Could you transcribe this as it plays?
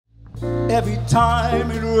Every time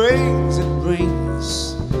it rains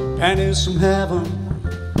pennies from heaven.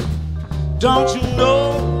 Don't you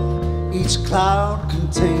know each cloud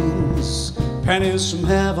contains pennies from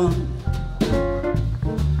heaven?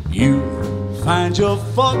 You find your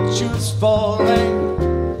fortunes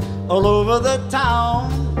falling all over the town.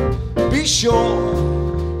 Be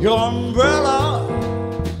sure your umbrella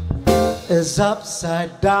is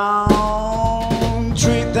upside down.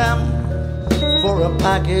 Treat them for a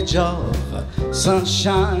package of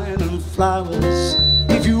sunshine and flowers.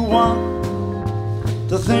 If you want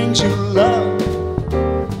the things you love,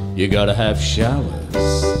 you gotta have showers.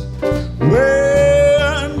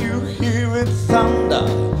 When you hear it thunder,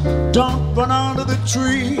 don't run under the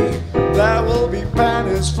tree. There will be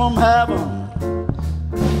pennies from heaven,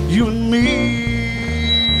 you and me.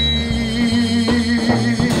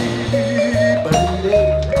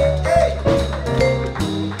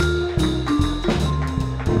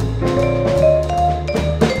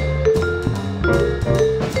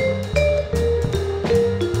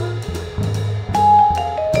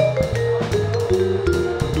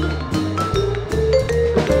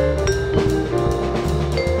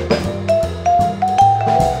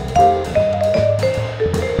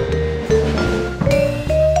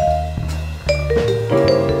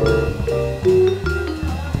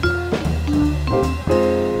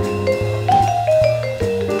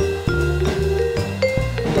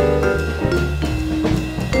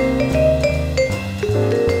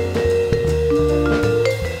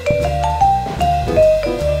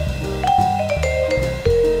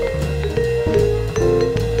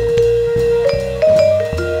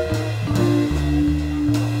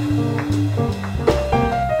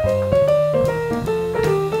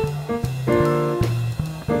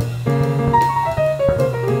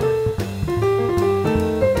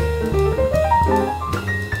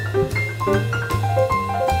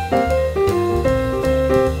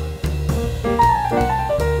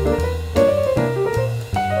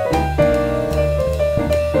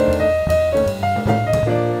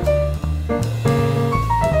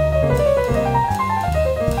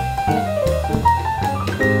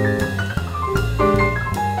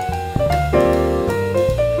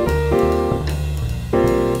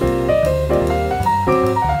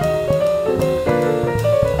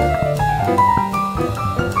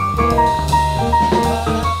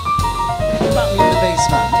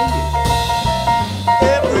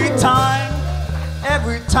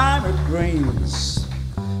 Every time it rains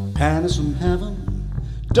pennies from heaven.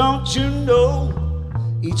 Don't you know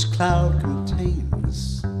each cloud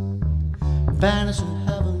contains pennies from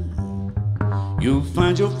heaven? You'll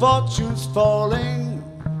find your fortunes falling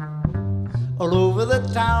all over the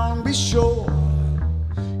town. Be sure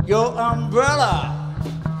your umbrella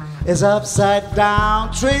is upside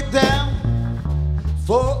down. Trade them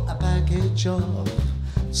for a package of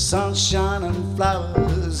sunshine and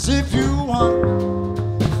flowers. If you want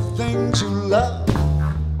things you love,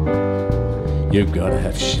 you've gotta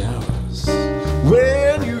have showers.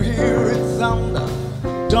 When you hear it thunder,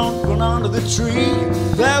 don't run under the tree.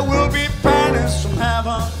 There will be pennies from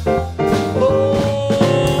heaven.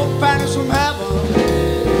 Oh, pennies from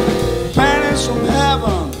heaven, pennies from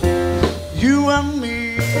heaven, you and me.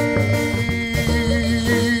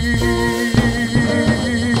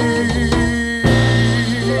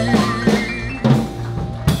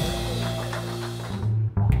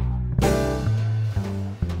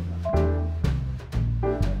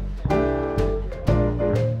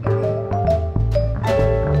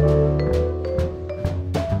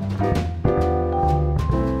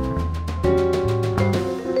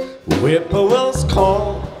 Whippoorwills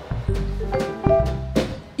call,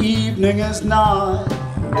 evening is nigh.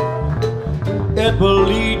 It will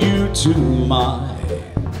lead you to my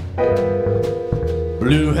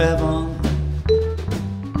blue heaven.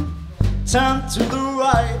 Turn to the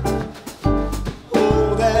right,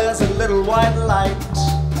 oh, there's a little white light.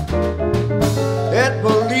 It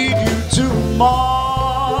will lead you to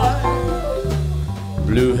my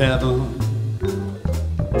blue heaven.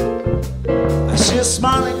 I see a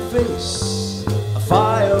smiling face, a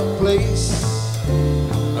fireplace,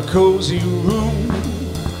 a cozy room,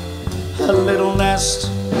 a little nest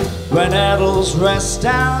where nettles rest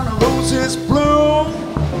down, roses bloom.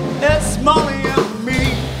 It's Molly and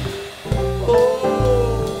me.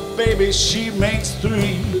 Oh, baby, she makes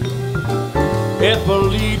three. It will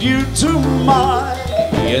lead you to my,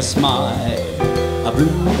 yes, my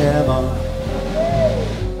blue heaven.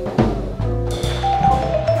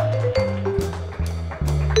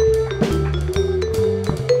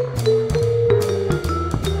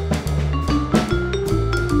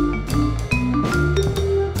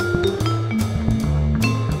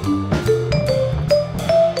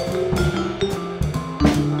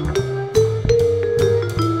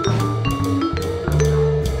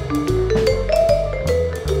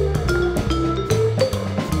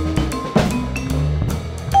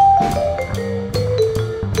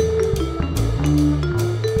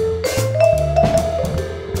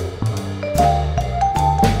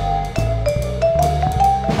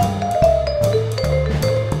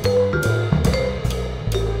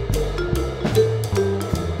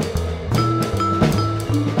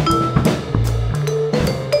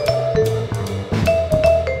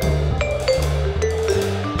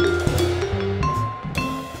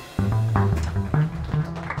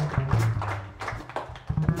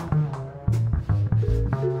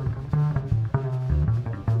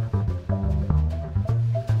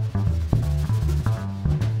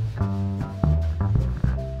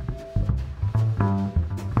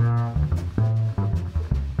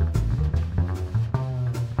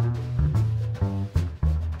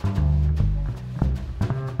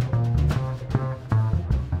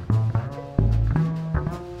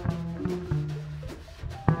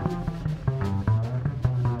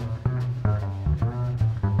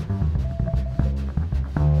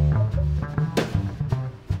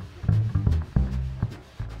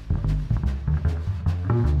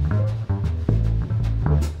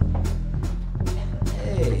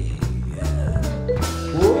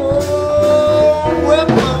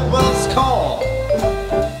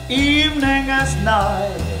 last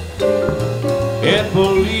night. It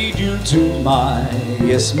will lead you to my,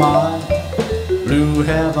 yes, my blue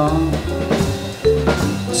heaven.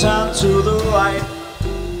 Turn to the right,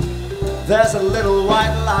 there's a little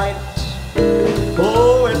white light.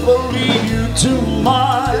 Oh, it will lead you to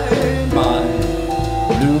my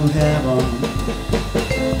blue heaven.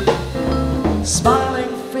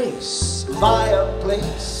 Smiling face,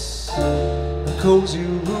 fireplace, a cozy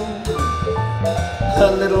room,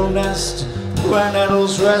 a little nest where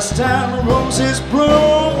nettles rest and roses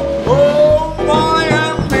bloom. Oh, Molly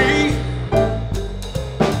and me,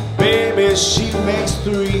 baby, she makes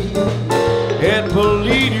three. It will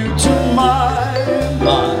lead you to my,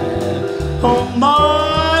 oh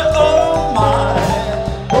my, oh my,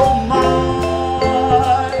 oh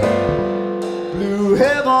my blue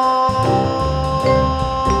heaven.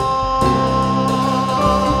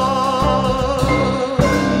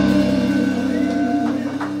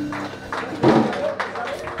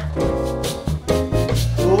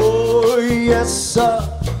 Oh yes sir,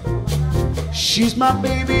 she's my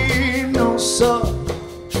baby, no sir,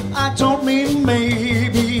 I don't mean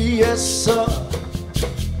maybe, yes sir,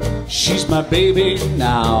 she's my baby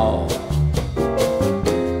now.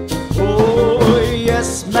 Oh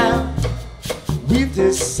yes ma'am, we've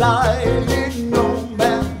decided, no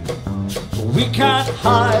ma'am, we can't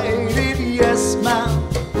hide it, yes ma'am,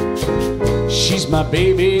 she's my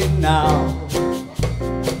baby now.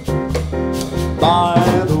 By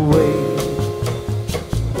the way,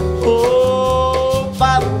 oh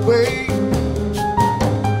by the way,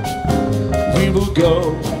 we will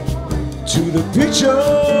go to the picture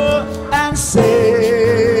and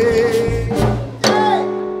say,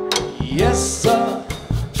 yes sir,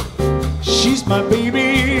 she's my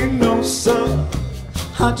baby, no sir,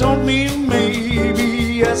 I don't mean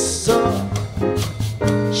maybe, yes sir,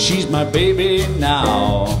 she's my baby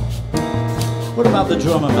now. What about the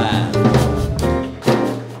drummer man?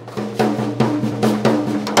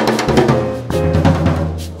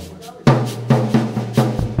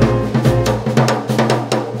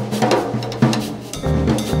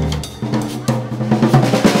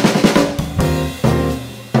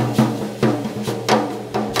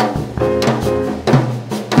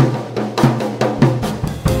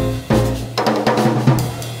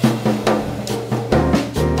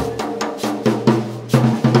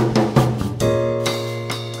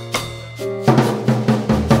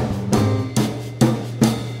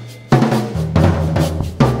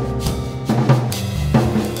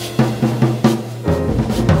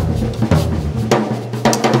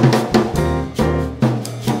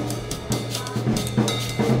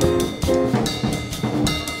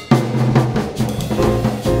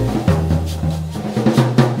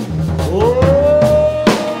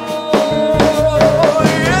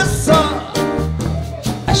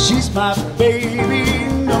 My baby,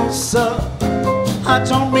 no sir, I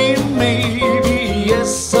don't mean maybe, yes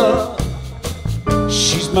sir,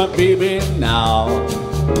 she's my baby now.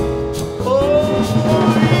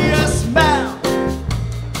 Oh yes ma'am,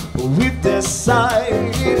 we've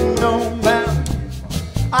decided, no ma'am,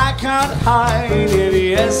 I can't hide it,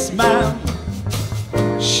 yes ma'am,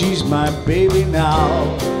 she's my baby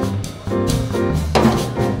now.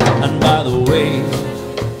 And by the way,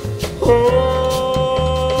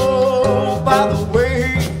 by the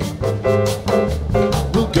way,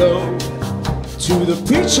 we'll go to the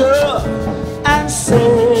preacher and say,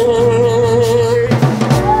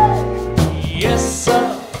 yes sir,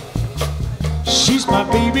 she's my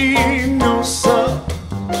baby, no sir,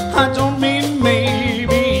 I don't mean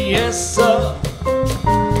maybe, yes sir,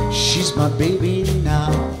 she's my baby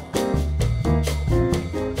now,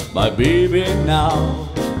 my baby now,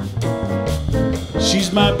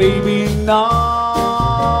 she's my baby now.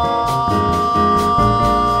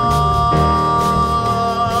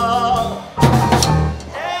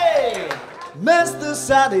 Mr.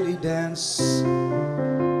 Saturday dance,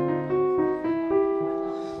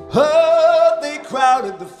 heard they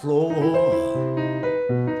crowded the floor.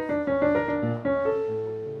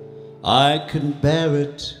 I couldn't bear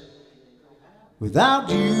it without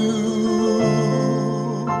you.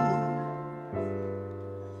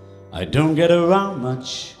 I don't get around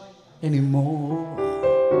much anymore.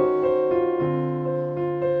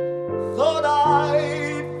 Thought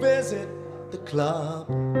I'd visit the club.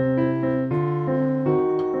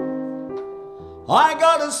 I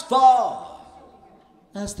got as far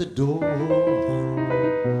as the door.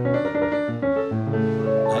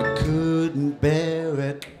 I couldn't bear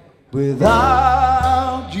it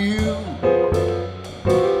without you.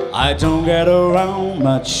 I don't get around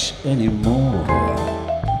much anymore.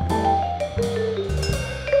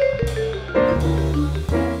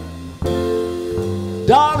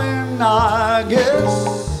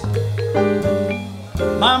 guess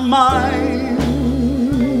my mind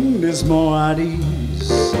is more at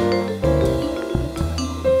ease.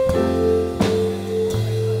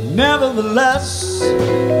 Nevertheless,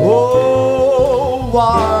 oh,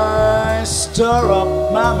 why stir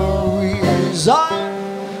up memories?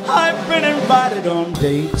 I've been invited on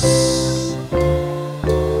dates.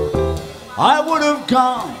 I would have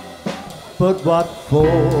gone, but what for?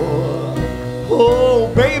 Oh,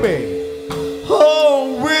 baby,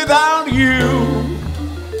 oh, without you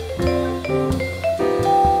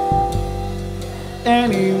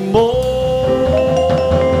anymore.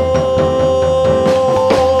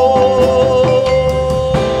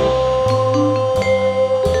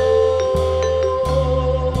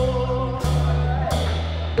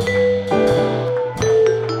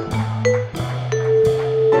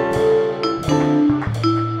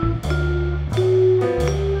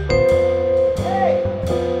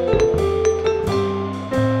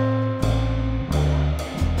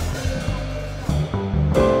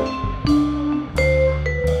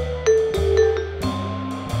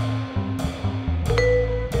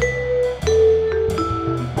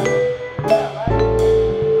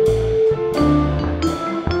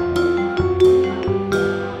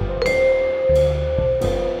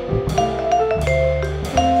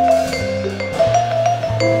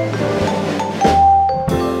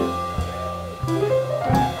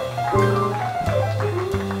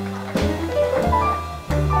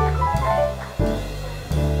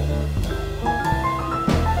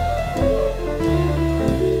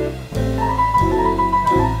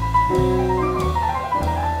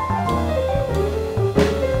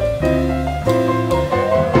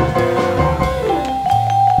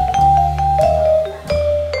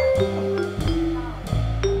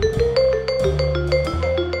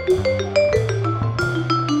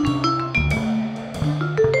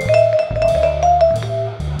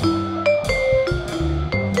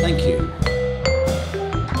 Thank you.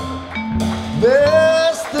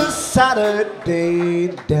 There's the Saturday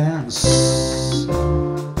dance.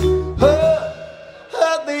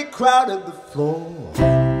 They crowded the floor.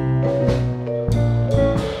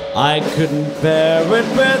 I couldn't bear it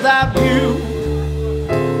without you.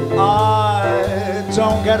 I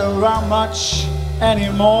don't get around much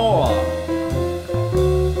anymore.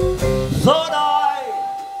 Thought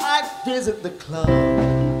I'd visit the club.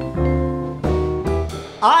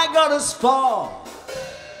 I got as far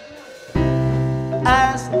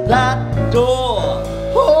as that door.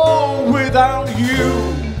 Oh, without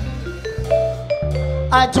you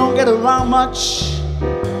I don't get around much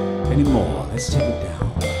anymore. Let's take it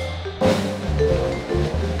down.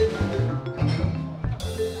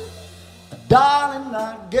 Darling,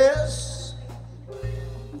 I guess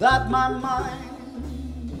that my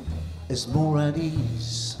mind is more at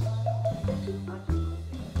ease.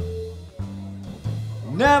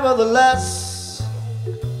 Nevertheless,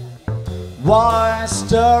 why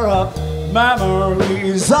stir up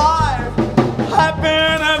memories? I've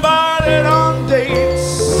been invited on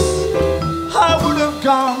dates. I would have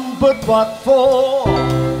gone, but what for?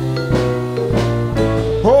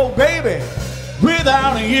 Oh, baby,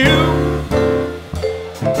 without you.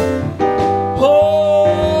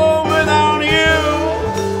 Oh, without you.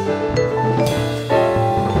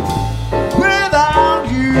 Without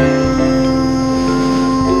you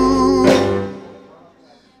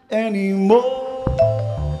anymore.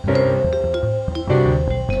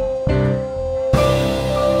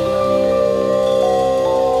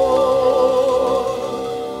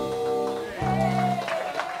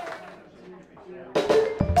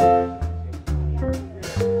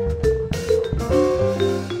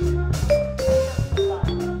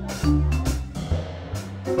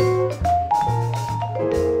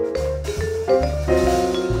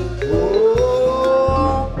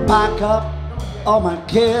 Pack up all my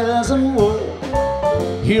cares and woe.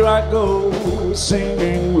 Here I go,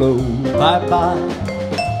 singing low. Bye-bye,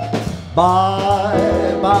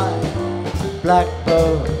 bye-bye,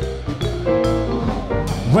 blackbird.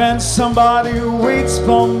 When somebody waits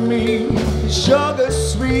for me, sugar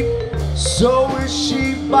sweet, so is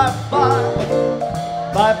she. Bye-bye,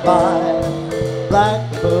 bye-bye,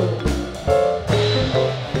 blackbird.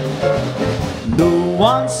 No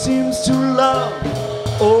one seems to love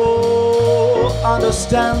or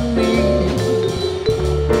understand me.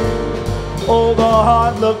 All the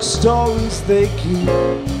hard luck stories they keep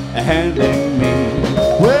handing me.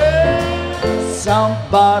 When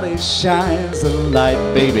somebody shines the light,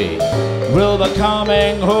 baby, we'll be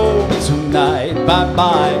coming home tonight.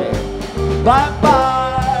 Bye-bye,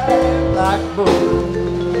 bye-bye, blackbird.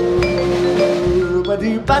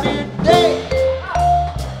 Ba-dee-ba-dee-day.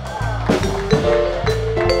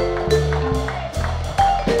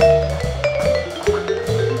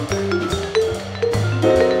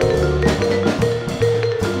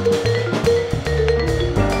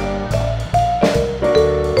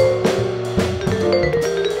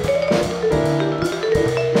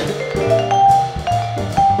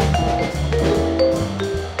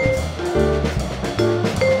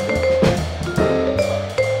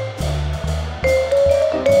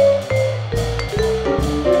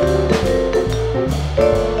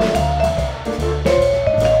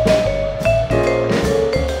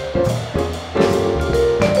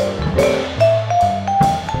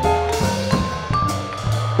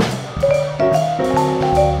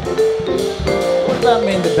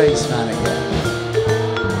 the bass man again.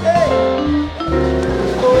 Hey!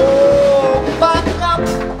 Oh, back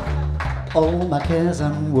up all my cares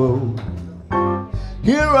and woe.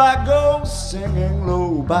 Here I go singing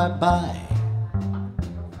low. Bye-bye,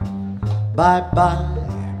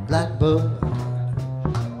 bye-bye, blackbird.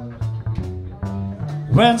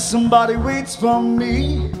 When somebody waits for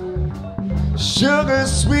me, sugar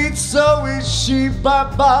sweet, so is she.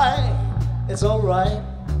 Bye-bye, it's alright,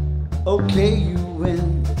 okay, you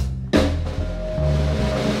win.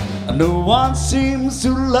 No one seems to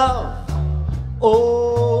love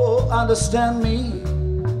or understand me.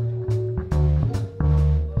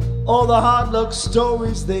 All the hard luck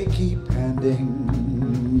stories they keep handing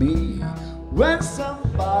me. When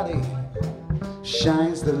somebody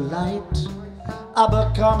shines the light, I'll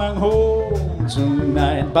be coming home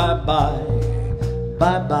tonight. Bye-bye,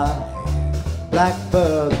 bye-bye,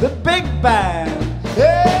 blackbird, the big band.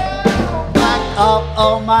 Yeah, back up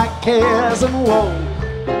all my cares and woe.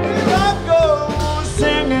 Here I go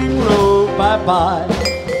singing low. Bye-bye,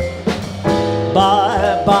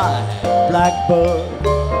 bye-bye, blackbird.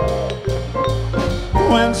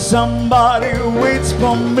 When somebody waits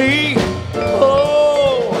for me,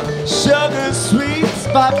 oh, sugar sweets.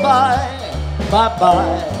 Bye-bye,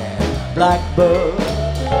 bye-bye, blackbird.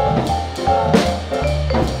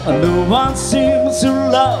 No one seems to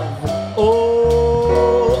love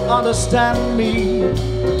or understand me.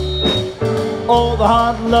 All the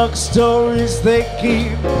hard luck stories they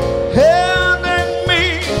keep handing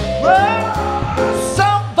me. Well,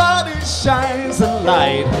 somebody shines a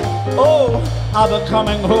light. Oh, I'll be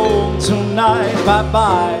coming home tonight.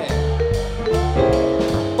 Bye-bye,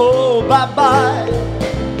 oh, bye-bye,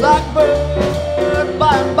 blackbird.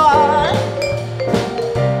 Bye-bye,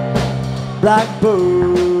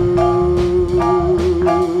 blackbird.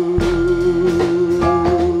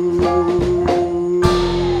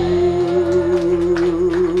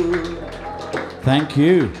 Thank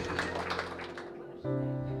you.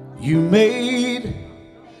 You made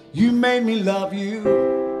me love you.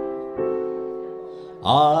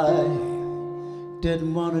 I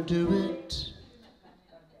didn't want to do it.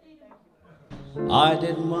 I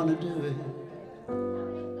didn't want to do it.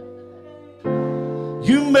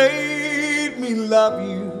 You made me love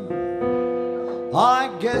you. I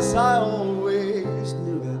guess I always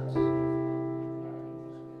knew it.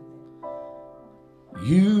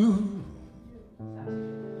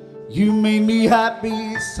 You made me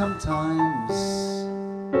happy sometimes.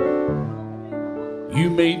 You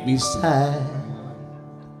made me sad.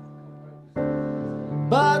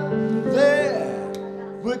 But there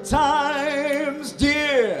were times,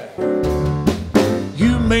 dear,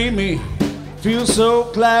 you made me feel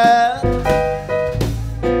so glad.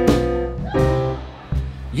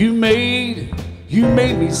 You made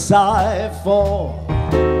me sigh for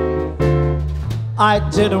I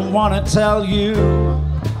didn't want to tell you.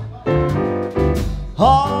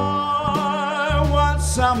 I want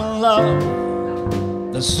some love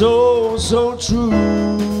that's so, so true.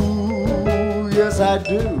 Yes, I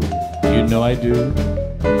do. You know I do.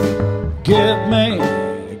 Give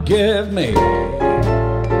me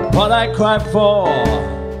what I cry for.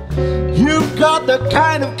 You've got the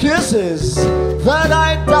kind of kisses that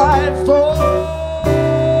I died for.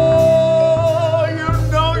 You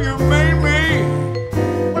know you made me.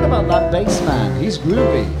 What about that bass man? He's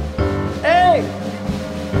groovy. Hey!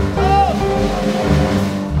 Oh!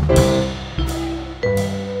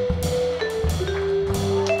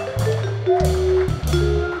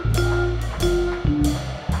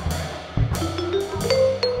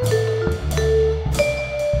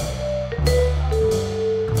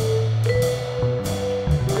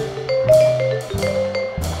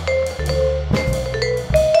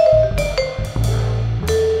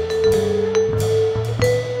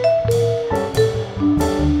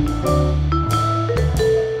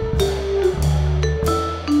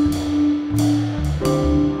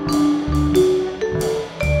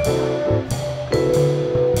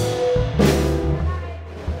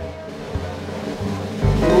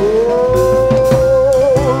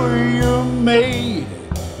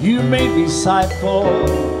 You made me sigh for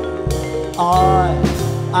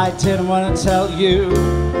I didn't want to tell you.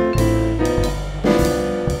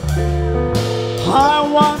 I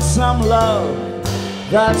want some love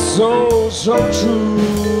that's so, so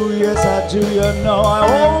true. Yes, I do, you know I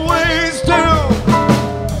always do.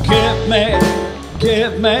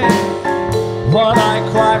 Give me what I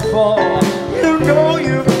cry for. You know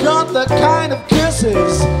you've got the kind of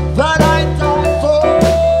kisses that I die for.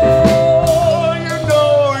 You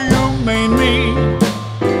know you made me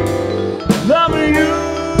love you.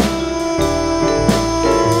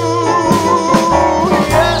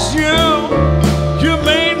 Yeah.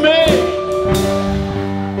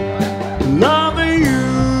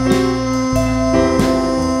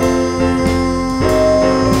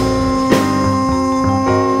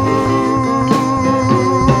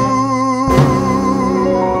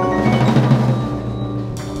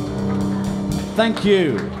 Thank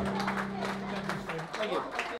you.